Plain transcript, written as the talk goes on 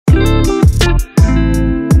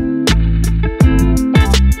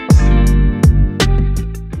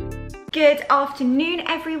afternoon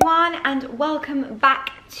everyone, and welcome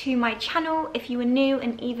back to my channel. If you are new,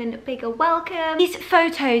 an even bigger welcome. These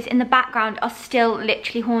photos in the background are still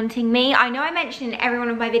literally haunting me. I know I mentioned in every one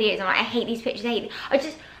of my videos, I'm like, I hate these pictures,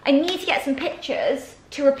 I need to get some pictures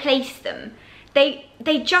to replace them. They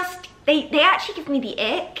actually give me the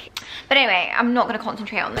ick. But anyway, I'm not going to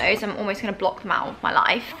concentrate on those. I'm almost going to block them out of my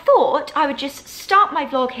life. Thought I would just start my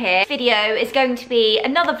vlog here. This video is going to be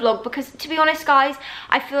another vlog because, to be honest guys,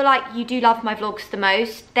 I feel like you do love my vlogs the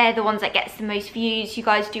most. They're the ones that gets the most views. You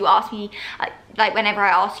guys do ask me, like whenever I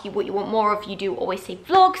ask you what you want more of, you do always say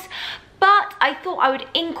vlogs. But I thought I would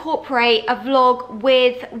incorporate a vlog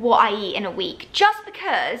with what I eat in a week. Just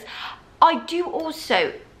because I do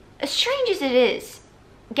also, as strange as it is,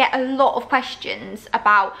 get a lot of questions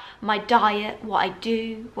about my diet, what I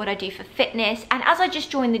do for fitness. And as I just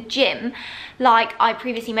joined the gym, like I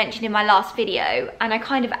previously mentioned in my last video, and I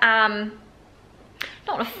kind of am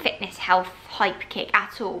not a fitness health hype kick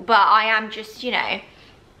at all, but I am just, you know,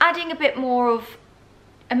 adding a bit more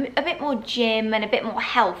gym and a bit more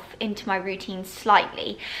health into my routine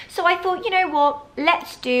slightly. So I thought, you know what,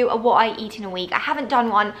 let's do a what I eat in a week. I haven't done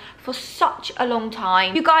one for such a long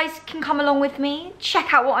time. You guys can come along with me,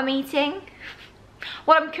 check out what I'm eating,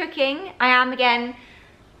 what I'm cooking. I am, again,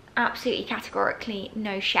 absolutely categorically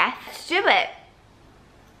no chef. Let's do it.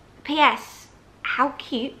 P.S. how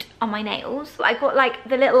cute are my nails? I got like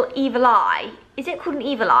the little evil eye. Is it called an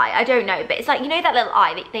evil eye? I don't know, but it's like, you know that little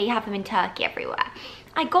eye, they have them in Turkey everywhere.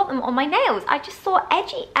 I got them on my nails. I just thought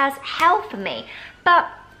edgy as hell for me, but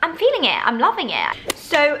I'm feeling it, I'm loving it.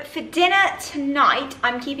 So for dinner tonight,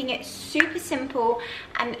 I'm keeping it super simple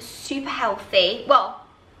and super healthy. Well,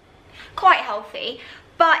 quite healthy,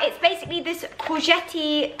 but it's basically this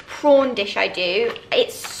courgette prawn dish I do.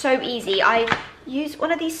 It's so easy. I use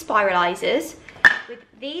one of these spiralizers with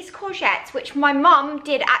these courgettes, which my mum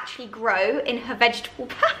did actually grow in her vegetable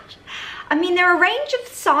patch. I mean, they're a range of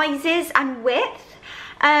sizes and width.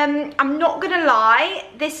 I'm not gonna lie,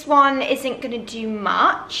 this one isn't gonna do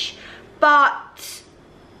much, but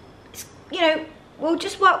you know, we'll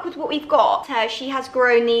just work with what we've got. She has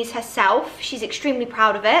grown these herself. She's extremely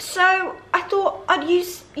proud of it. So I thought I'd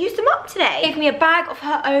use them up today. Gave me a bag of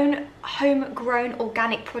her own homegrown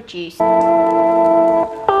organic produce.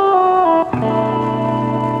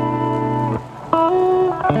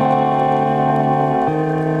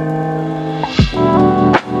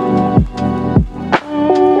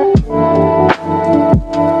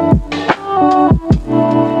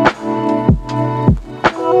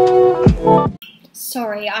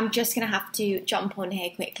 Sorry, I'm just gonna have to jump on here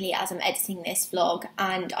quickly as I'm editing this vlog,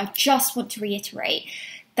 and I just want to reiterate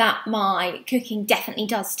that my cooking definitely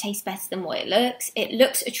does taste better than what it looks. It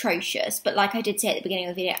looks atrocious, but like I did say at the beginning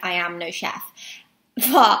of the video, I am no chef.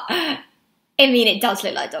 But, I mean, it does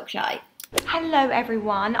look like dog shite. Hello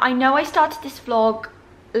everyone, I know I started this vlog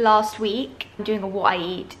last week. I'm doing a what I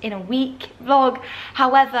eat in a week vlog.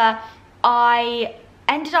 However, I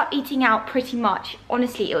ended up eating out pretty much,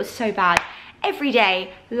 honestly, it was so bad, every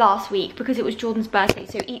day last week because it was Jordan's birthday.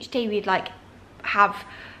 So each day we'd like have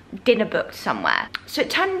dinner booked somewhere. So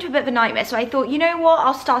it turned into a bit of a nightmare. So I thought, you know what,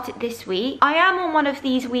 I'll start it this week. I am on one of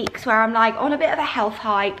these weeks where I'm like on a bit of a health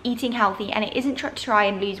hype, eating healthy, and it isn't to try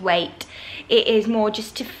and lose weight. It is more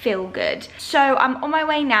just to feel good. So I'm on my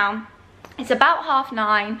way now. It's about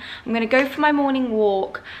 9:30. I'm gonna go for my morning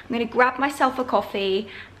walk. I'm gonna grab myself a coffee,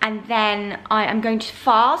 and then I am going to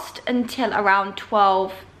fast until around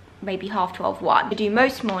 12, maybe half 12, 1. I do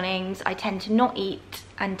most mornings. I tend to not eat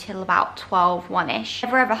until about 12, 1ish.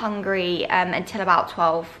 Never ever hungry until about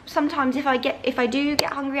 12. Sometimes if I do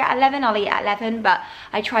get hungry at 11, I'll eat at 11, but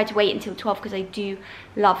I try to wait until 12 because I do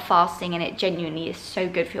love fasting and it genuinely is so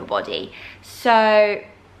good for your body. So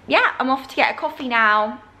yeah, I'm off to get a coffee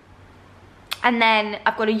now. And then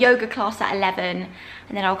I've got a yoga class at 11,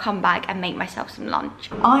 and then I'll come back and make myself some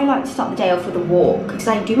lunch. I like to start the day off with a walk because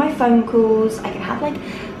I do my phone calls, I can have like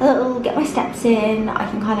a little, get my steps in, I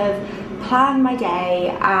can kind of plan my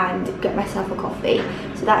day and get myself a coffee.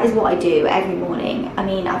 So that is what I do every morning. I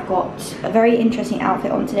mean, I've got a very interesting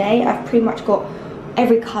outfit on today. I've pretty much got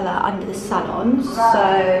every colour under the sun on,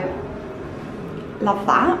 so love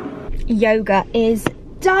that. Yoga is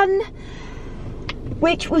done,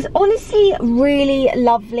 which was honestly really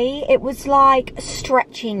lovely. It was like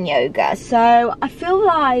stretching yoga. So I feel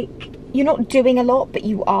like you're not doing a lot, but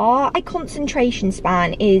you are. My concentration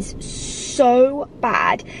span is so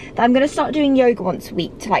bad that I'm gonna start doing yoga once a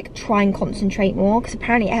week to like try and concentrate more, because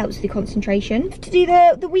apparently it helps with the concentration. To do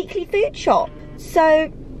the weekly food shop.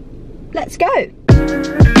 So let's go.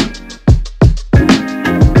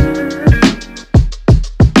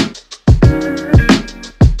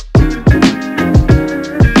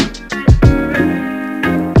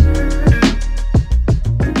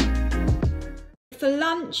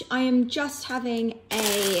 lunch, I am just having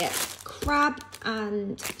a crab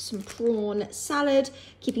and some prawn salad,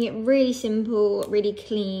 keeping it really simple, really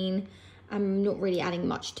clean. I'm not really adding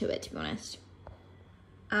much to it, to be honest.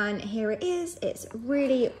 And here it is. It's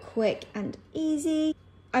really quick and easy.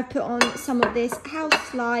 I've put on some of this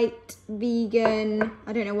House Light vegan,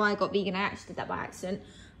 I don't know why I got vegan, I actually did that by accident,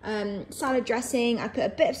 salad dressing. I put a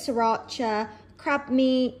bit of sriracha, crab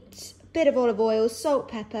meat, a bit of olive oil, salt,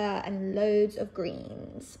 pepper, and loads of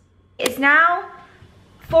greens. It's now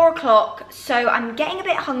 4 o'clock, so I'm getting a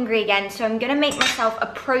bit hungry again, so I'm gonna make myself a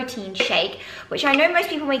protein shake, which I know most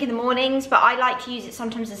people make in the mornings, but I like to use it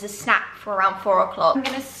sometimes as a snack for around 4 o'clock. I'm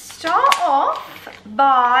gonna start off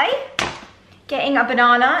by getting a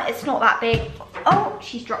banana. It's not that big. Oh,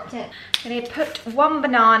 she's dropped it. I'm gonna put 1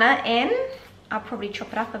 banana in. I'll probably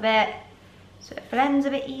chop it up a bit so it blends a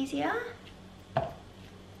bit easier.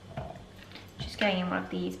 Just going in one of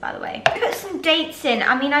these, by the way. Put some dates in.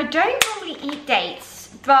 I mean, I don't normally eat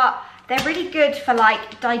dates, but they're really good for like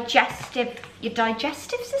your digestive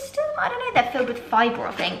system. I don't know, they're filled with fiber,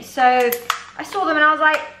 I think. So I saw them and I was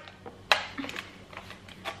like,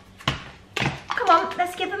 come on,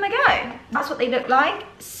 let's give them a go. That's what they look like.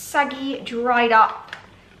 Saggy, dried up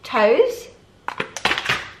toes.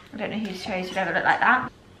 I don't know whose toes would ever look like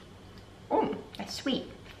that. Oh, they're sweet.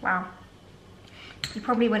 Wow. You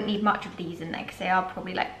probably wouldn't need much of these in there because they are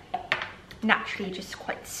probably like naturally just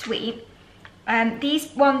quite sweet.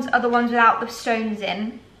 These ones are the ones without the stones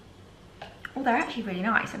in. Oh, they're actually really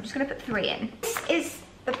nice. I'm just gonna put 3 in. This is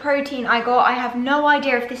the protein I got. I have no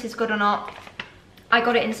idea if this is good or not. I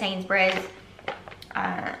got it in Sainsbury's.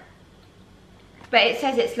 But it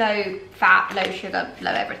says it's low fat, low sugar,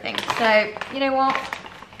 low everything. So, you know what?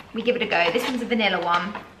 We give it a go. This one's a vanilla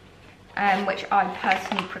one, which I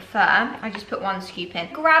personally prefer. I just put 1 scoop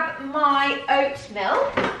in. Grab my oat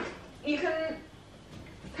milk. You can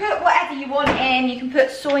put whatever you want in. You can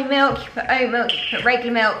put soy milk, you can put oat milk, you can put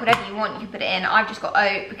regular milk, whatever you want, you can put it in. I've just got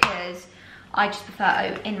oat because I just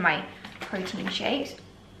prefer oat in my protein shakes.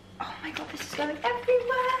 Oh my god, this is going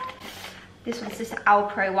everywhere. This one's this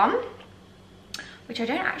Alpro one, which I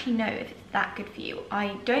don't actually know if it's that good for you.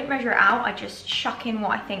 I don't measure it out, I just chuck in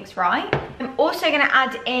what I think's right. I'm also gonna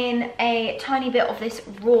add in a tiny bit of this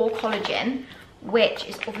raw collagen, which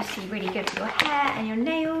is obviously really good for your hair and your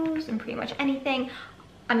nails and pretty much anything.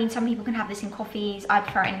 I mean, some people can have this in coffees. I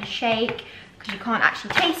prefer it in a shake because you can't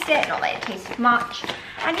actually taste it, not that it tastes much.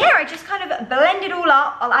 And yeah, I just kind of blend it all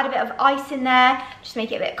up. I'll add a bit of ice in there, just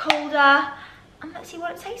make it a bit colder. And let's see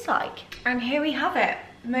what it tastes like. And here we have it,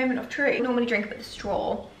 moment of truth. I normally drink it with a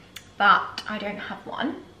straw, but I don't have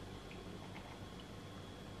one.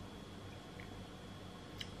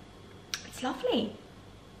 It's lovely.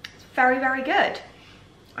 It's very, very good.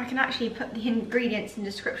 I can actually put the ingredients in the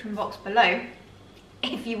description box below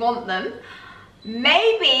if you want them.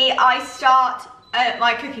 Maybe I start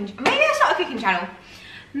my cooking, maybe I start a cooking channel.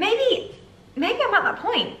 Maybe I'm at that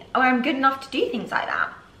point where I'm good enough to do things like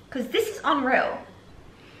that, because this is unreal.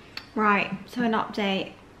 Right, so an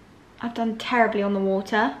update. I've done terribly on the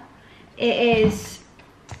water. It is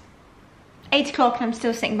 8 o'clock and I'm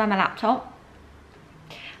still sitting by my laptop.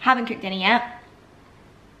 Haven't cooked any yet,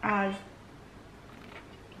 as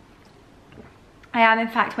I am in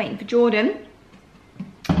fact waiting for Jordan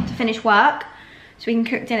to finish work so we can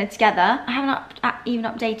cook dinner together. I haven't even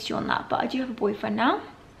updated you on that, but I do have a boyfriend now.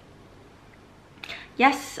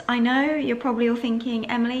 Yes, I know, you're probably all thinking,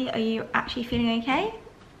 Emily, are you actually feeling okay?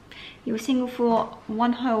 You were single for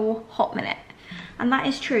 1 whole hot minute. And that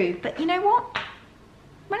is true, but you know what?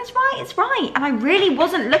 When it's right, it's right. And I really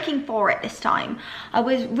wasn't looking for it this time. I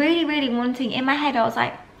was really, really wanting, in my head, I was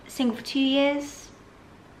like, single for 2 years,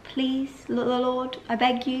 please, Lord, I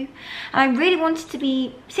beg you. And I really wanted to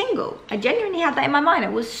be single. I genuinely had that in my mind. I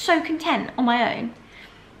was so content on my own.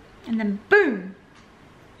 And then boom,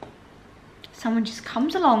 someone just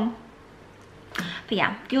comes along. But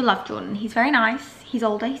yeah, you'll love Jordan. He's very nice. He's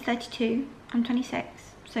older, he's 32, I'm 26.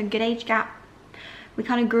 So good age gap. We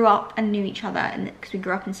kind of grew up and knew each other because we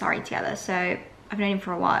grew up in Surrey together. So I've known him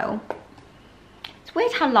for a while. It's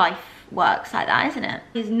weird how life works like that, isn't it?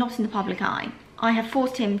 He's not in the public eye. I have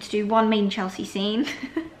forced him to do 1 Made in Chelsea scene,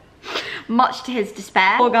 much to his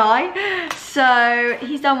despair, poor guy. So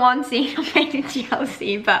he's done 1 scene on Made in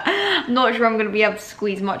Chelsea, but I'm not sure I'm going to be able to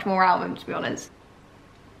squeeze much more out of him, to be honest.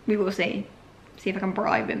 We will see. See if I can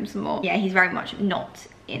bribe him some more. Yeah, he's very much not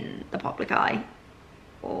in the public eye,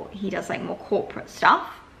 or he does like more corporate stuff.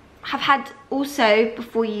 I've had also,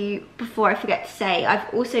 before I forget to say,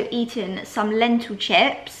 I've also eaten some lentil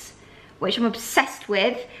chips, which I'm obsessed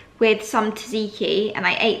with some tzatziki, and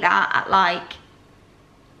I ate that at like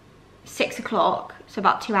 6 o'clock, so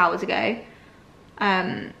about 2 hours ago.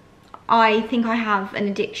 I think I have an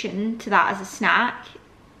addiction to that as a snack.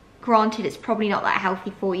 Granted, it's probably not that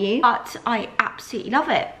healthy for you, but I absolutely love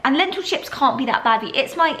it. And lentil chips can't be that bad for you.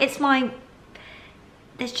 It's my,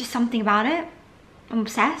 there's just something about it. I'm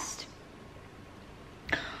obsessed.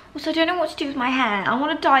 Also, I don't know what to do with my hair. I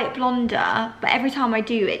want to dye it blonder, but every time I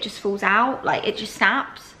do, it just falls out. Like, it just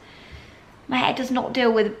snaps. My hair does not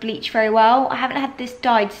deal with bleach very well. I haven't had this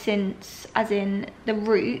dyed since, as in the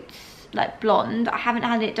roots, like blonde. I haven't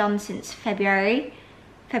had it done since February.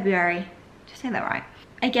 Just say that right.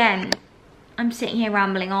 Again, I'm sitting here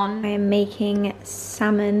rambling on. I am making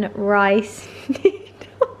salmon rice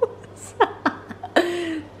noodles.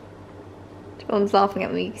 John's laughing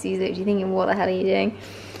at me because he's literally thinking, what the hell are you doing?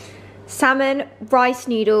 Salmon rice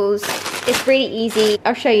noodles. It's really easy.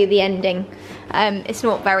 I'll show you the ending. It's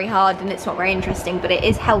not very hard and it's not very interesting, but it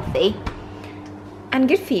is healthy and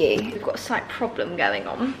good for you. We've got a slight problem going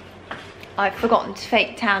on. I've forgotten to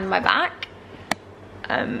fake tan my back.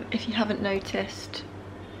 If you haven't noticed,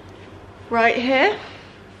 right here.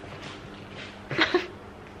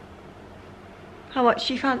 How much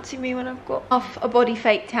do you fancy me when I've got off a body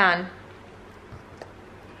fake tan?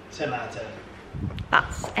 10 out of 10.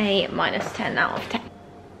 That's a minus 10 out of 10.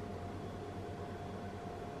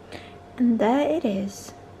 And there it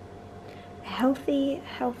is. A healthy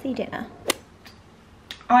dinner.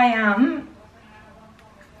 I am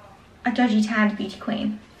a dodgy tanned beauty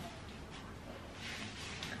queen.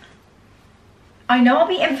 I know I'll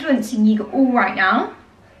be influencing you all right now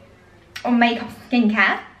on makeup and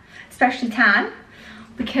skincare, especially tan,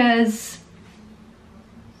 because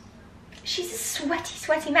she's a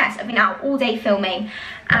sweaty mess. I've been out all day filming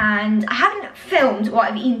and I haven't filmed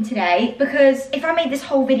what I've eaten today because if I made this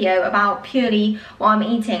whole video about purely what I'm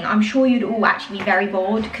eating, I'm sure you'd all actually be very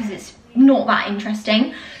bored because it's not that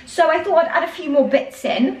interesting. So I thought I'd add a few more bits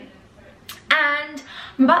in, and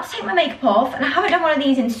I'm about to take my makeup off and I haven't done one of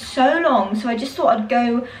these in so long, so I just thought I'd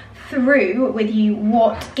go through with you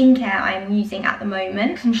what skincare I'm using at the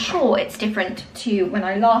moment. I'm sure it's different to when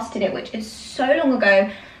I last did it, which is so long ago.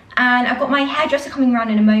 And I've got my hairdresser coming around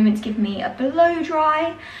in a moment to give me a blow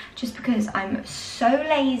dry, just because I'm so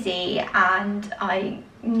lazy and I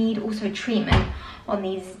need also treatment on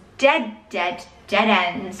these dead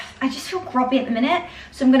ends. I just feel grubby at the minute,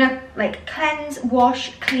 so I'm gonna like cleanse,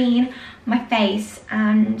 wash, clean my face,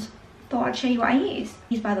 and thought I'd show you what I use.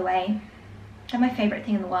 These, by the way, they're my favourite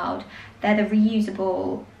thing in the world. They're the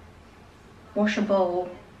reusable, washable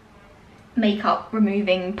makeup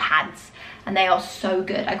removing pads, and they are so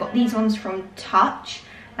good. I got these ones from Touch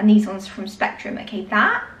and these ones from Spectrum. Okay,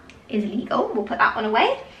 that is legal. We'll put that one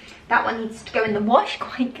away. That one needs to go in the wash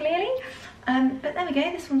quite clearly. But there we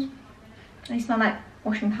go. This one's, they smell like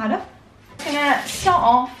washing powder. I'm gonna start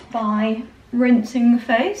off by rinsing the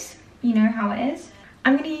face. You know how it is.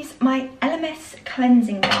 I'm gonna use my LMS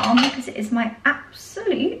cleansing balm because it is my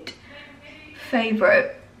absolute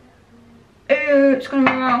favourite. Oh, it's gone in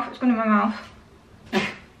my mouth, it's gone in my mouth.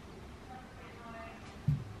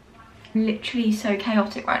 Literally so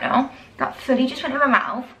chaotic right now. That fully just went in my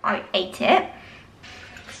mouth. I ate it.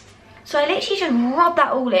 So I literally just rub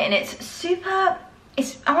that all in. It's super,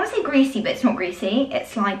 I want to say greasy, but it's not greasy.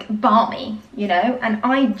 It's like balmy, you know? And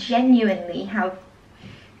I genuinely have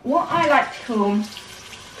what I like to call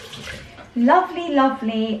lovely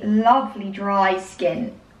dry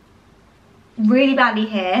skin. Really badly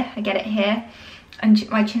here, I get it here, and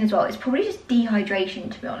my chin as well. It's probably just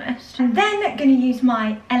dehydration, to be honest. And then I'm going to use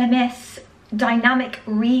my LMS Dynamic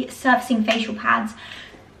Resurfacing Facial Pads.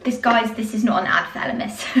 This, guys, this is not an ad for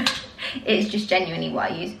LMS. It's just genuinely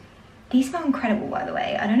what I use. These smell incredible, by the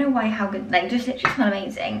way. I don't know why, how good, like, just literally smell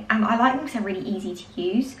amazing. And I like them because they're really easy to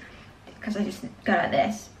use, because I just go like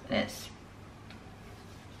this, and it's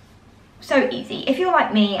so easy. If you're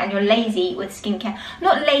like me and you're lazy with skincare,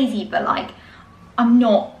 not lazy, but like, I'm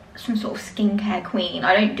not some sort of skincare queen.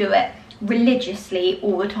 I don't do it religiously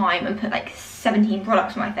all the time and put like 17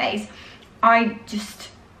 products on my face. I just,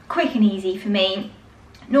 quick and easy for me.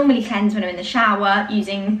 Normally cleanse when I'm in the shower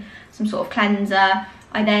using some sort of cleanser.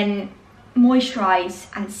 I then moisturize,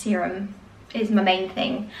 and serum is my main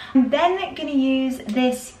thing. I'm then gonna use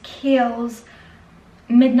this Kiehl's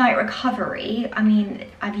Midnight Recovery. I mean,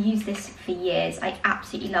 I've used this for years. I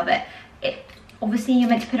absolutely love it. Obviously you're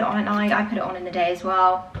meant to put it on at night. I put it on in the day as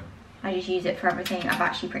well. I just use it for everything. I've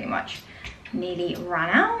actually pretty much nearly ran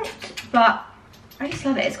out, but I just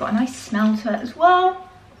love it. It's got a nice smell to it as well.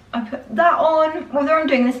 I put that on. Whether I'm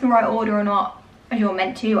doing this in the right order or not, as you're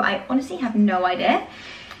meant to, I honestly have no idea.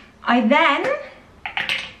 I then,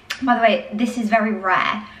 by the way, this is very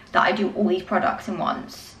rare that I do all these products in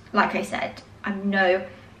once. like I said, I'm no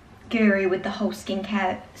guru with the whole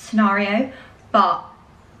skincare scenario, but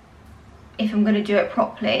if I'm gonna do it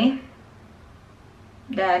properly,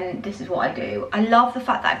 then this is what I do. I love the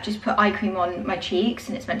fact that I've just put eye cream on my cheeks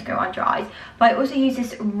and it's meant to go under eyes, but I also use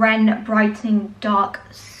this Ren Brightening Dark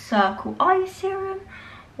Circle Eye Serum.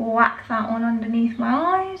 Whack that on underneath my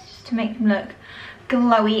eyes just to make them look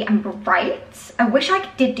glowy and bright. I wish I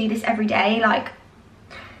did do this every day. Like,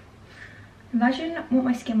 imagine what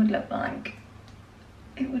my skin would look like.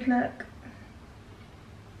 It would look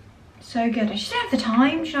so good. I just don't have the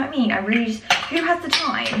time, do you know what I mean? I really just, who has the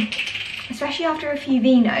time? Especially after a few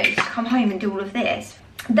Vinos to come home and do all of this.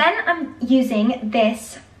 Then I'm using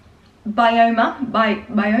this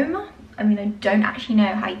Bioma. I mean, I don't actually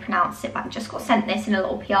know how you pronounce it, but I just got sent this in a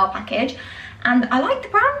little PR package. And I like the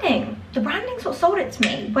branding. The branding's what sold it to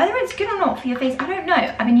me. Whether it's good or not for your face, I don't know.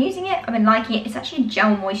 I've been using it, I've been liking it. It's actually a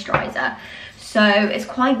gel moisturizer. So it's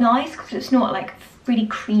quite nice because it's not like really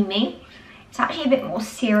creamy. It's actually a bit more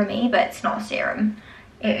serum-y, but it's not a serum.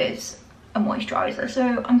 It is a moisturizer.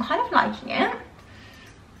 So I'm kind of liking it.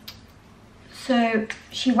 So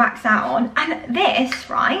she whacks that on. And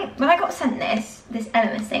this, right, when I got sent this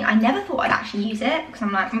Elemis thing, I never thought I'd actually use it because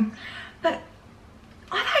I'm like, but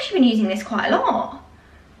I've actually been using this quite a lot.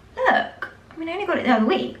 Look, I mean, I only got it the other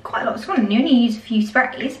week, quite a lot. So I only use a few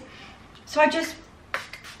sprays. So I just,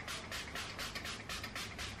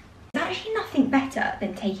 there's actually nothing better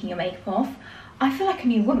than taking your makeup off. I feel like a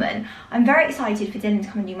new woman. I'm very excited for Dylan to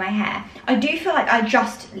come and do my hair. I do feel like I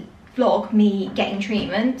just vlog me getting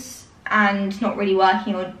treatments and not really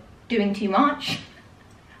working or doing too much.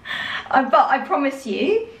 But I promise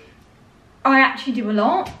you, I actually do a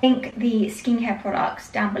lot. I think the skincare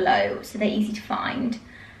products down below, so they're easy to find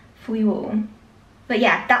for you all. But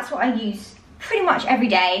yeah, that's what I use pretty much every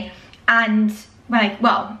day. And when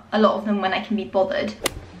well, a lot of them when I can be bothered.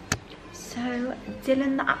 So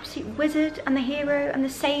Dylan, the absolute wizard and the hero and the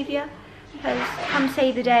saviour, has come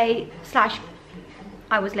save the day /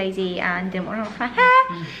 I was lazy and didn't want to wash my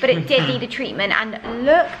hair, but it did need a treatment. And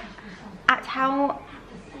look at how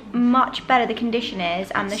much better the condition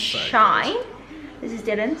is and the shine. This is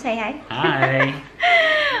Dylan, say hey. Hi.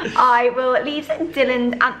 I will leave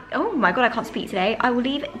Dylan's, and oh my god, I can't speak today. I will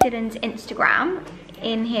leave Dylan's Instagram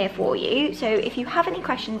in here for you. So if you have any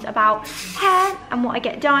questions about hair and what I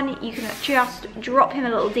get done, you can just drop him a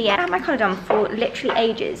little DM. I have my colour done for literally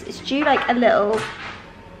ages. It's due like a little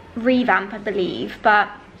revamp, I believe, but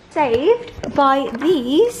saved by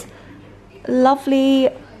these lovely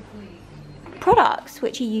products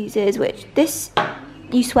which he uses, which this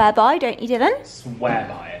you swear by, don't you, Dylan? Swear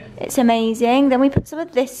by it. It's amazing. Then we put some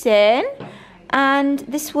of this in, and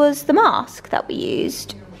this was the mask that we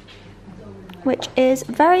used, which is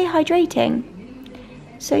very hydrating.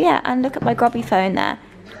 So yeah, and look at my grubby phone there.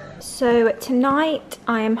 So tonight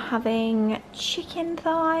I am having chicken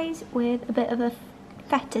thighs with a bit of a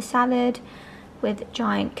feta salad with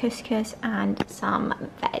giant couscous and some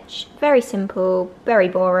veg. Very simple, very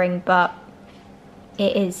boring, but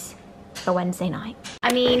it is a Wednesday night.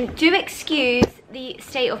 I mean, do excuse the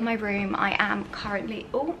state of my room. I am currently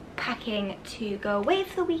packing to go away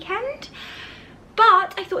for the weekend.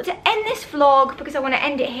 But I thought to end this vlog, because I want to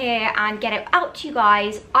end it here and get it out to you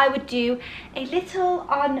guys, I would do a little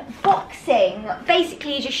unboxing.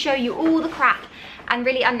 Basically just show you all the crap and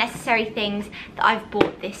really unnecessary things that I've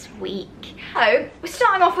bought this week. So we're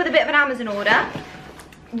starting off with a bit of an Amazon order.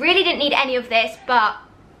 Really didn't need any of this, but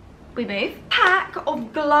we move. Pack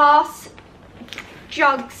of glass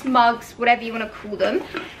jugs, mugs, whatever you want to call them.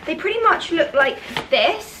 They pretty much look like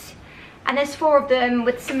this, and there's 4 of them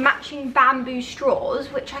with some matching bamboo straws,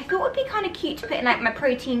 which I thought would be kind of cute to put in like my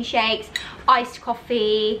protein shakes, iced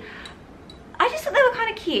coffee. I just thought they were kind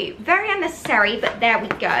of cute. Very unnecessary, but there we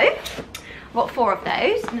go. I've got 4 of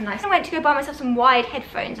those. And then I went to go buy myself some wired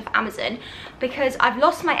headphones off Amazon because I've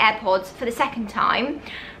lost my AirPods for the 2nd time.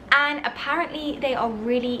 And apparently they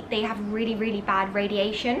have really bad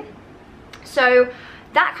radiation. So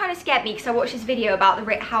that kind of scared me because I watched this video about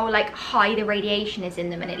how like high the radiation is in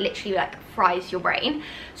them, and it literally like fries your brain.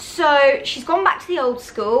 So she's gone back to the old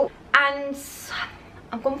school and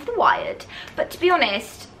I've gone for the wired. But to be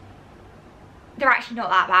honest, they're actually not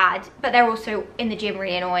that bad, but they're also in the gym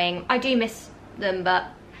really annoying. I do miss them, but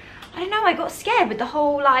I don't know, I got scared with the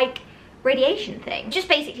whole like radiation thing. Just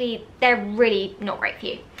basically, they're really not great for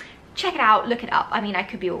you. Check it out, look it up. I mean, I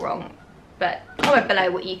could be all wrong, but comment below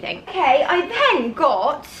what you think. Okay, I then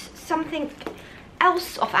got something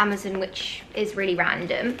else off Amazon, which is really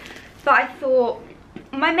random, but I thought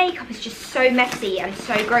my makeup is just so messy and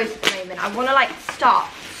so gross at the moment. I want to like start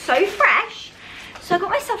so fresh. So I got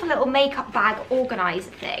myself a little makeup bag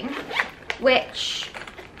organiser thing, which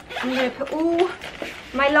I'm going to put all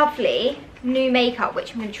my lovely new makeup,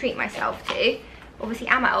 which I'm going to treat myself to. Obviously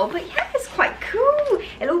Amel, but yeah, it's quite cool.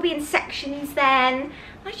 It'll all be in sections then.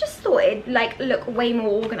 I just thought it'd like look way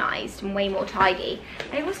more organised and way more tidy.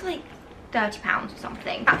 And it was like £30 or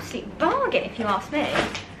something. Absolute bargain if you ask me.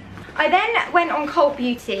 I then went on Cult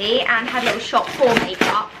Beauty and had a little shop for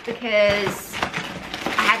makeup because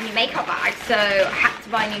I had a new makeup bag, so I had to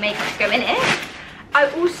buy new makeup to go in it. I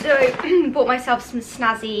also bought myself some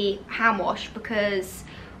snazzy hand wash because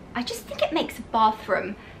I just think it makes a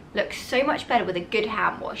bathroom look so much better with a good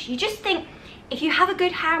hand wash. You just think if you have a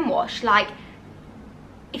good hand wash, like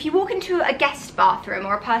if you walk into a guest bathroom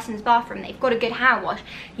or a person's bathroom, they've got a good hand wash,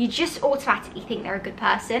 you just automatically think they're a good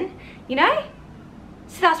person, you know?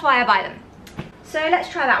 So that's why I buy them. So let's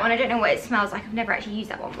try that one. I don't know what it smells like. I've never actually used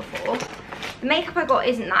that one before. The makeup I got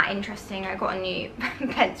isn't that interesting. I got a new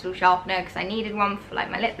pencil sharpener because I needed one for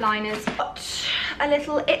like my lip liners. Got a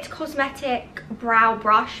little It Cosmetic brow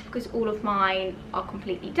brush because all of mine are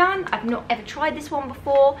completely done. I've not ever tried this one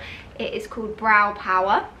before. It is called Brow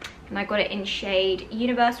Power and I got it in shade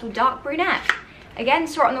Universal Dark Brunette. Again,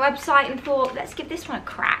 saw it on the website and thought, let's give this one a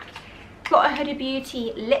crack. Got a Huda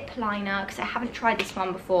Beauty lip liner because I haven't tried this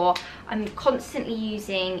one before. I'm constantly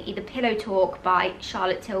using either Pillow Talk by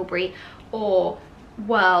Charlotte Tilbury or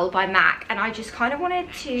Whirl by MAC, and I just kind of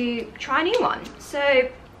wanted to try a new one. So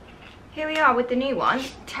here we are with the new one,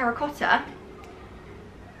 Terracotta.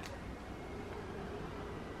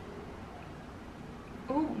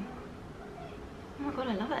 Ooh. Oh my god,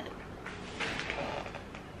 I love it.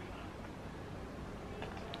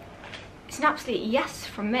 It's an absolute yes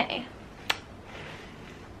from me.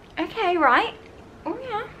 Okay, right. Oh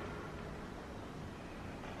yeah.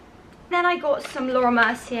 Then I got some Laura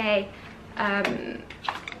Mercier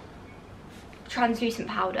translucent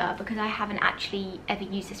powder because I haven't actually ever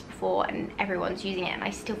used this before and everyone's using it and I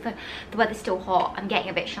still feel the weather's still hot. I'm getting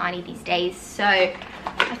a bit shiny these days, so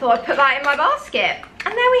I thought I'd put that in my basket.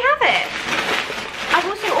 And there we have it. I've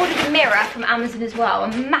also ordered a mirror from Amazon as well,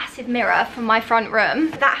 a massive mirror for my front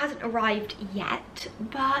room. That hasn't arrived yet,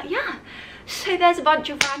 but yeah. So there's a bunch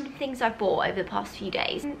of random things I've bought over the past few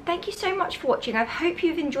days. And thank you so much for watching. I hope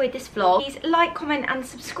you've enjoyed this vlog. Please like, comment and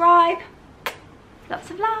subscribe. Lots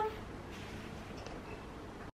of love.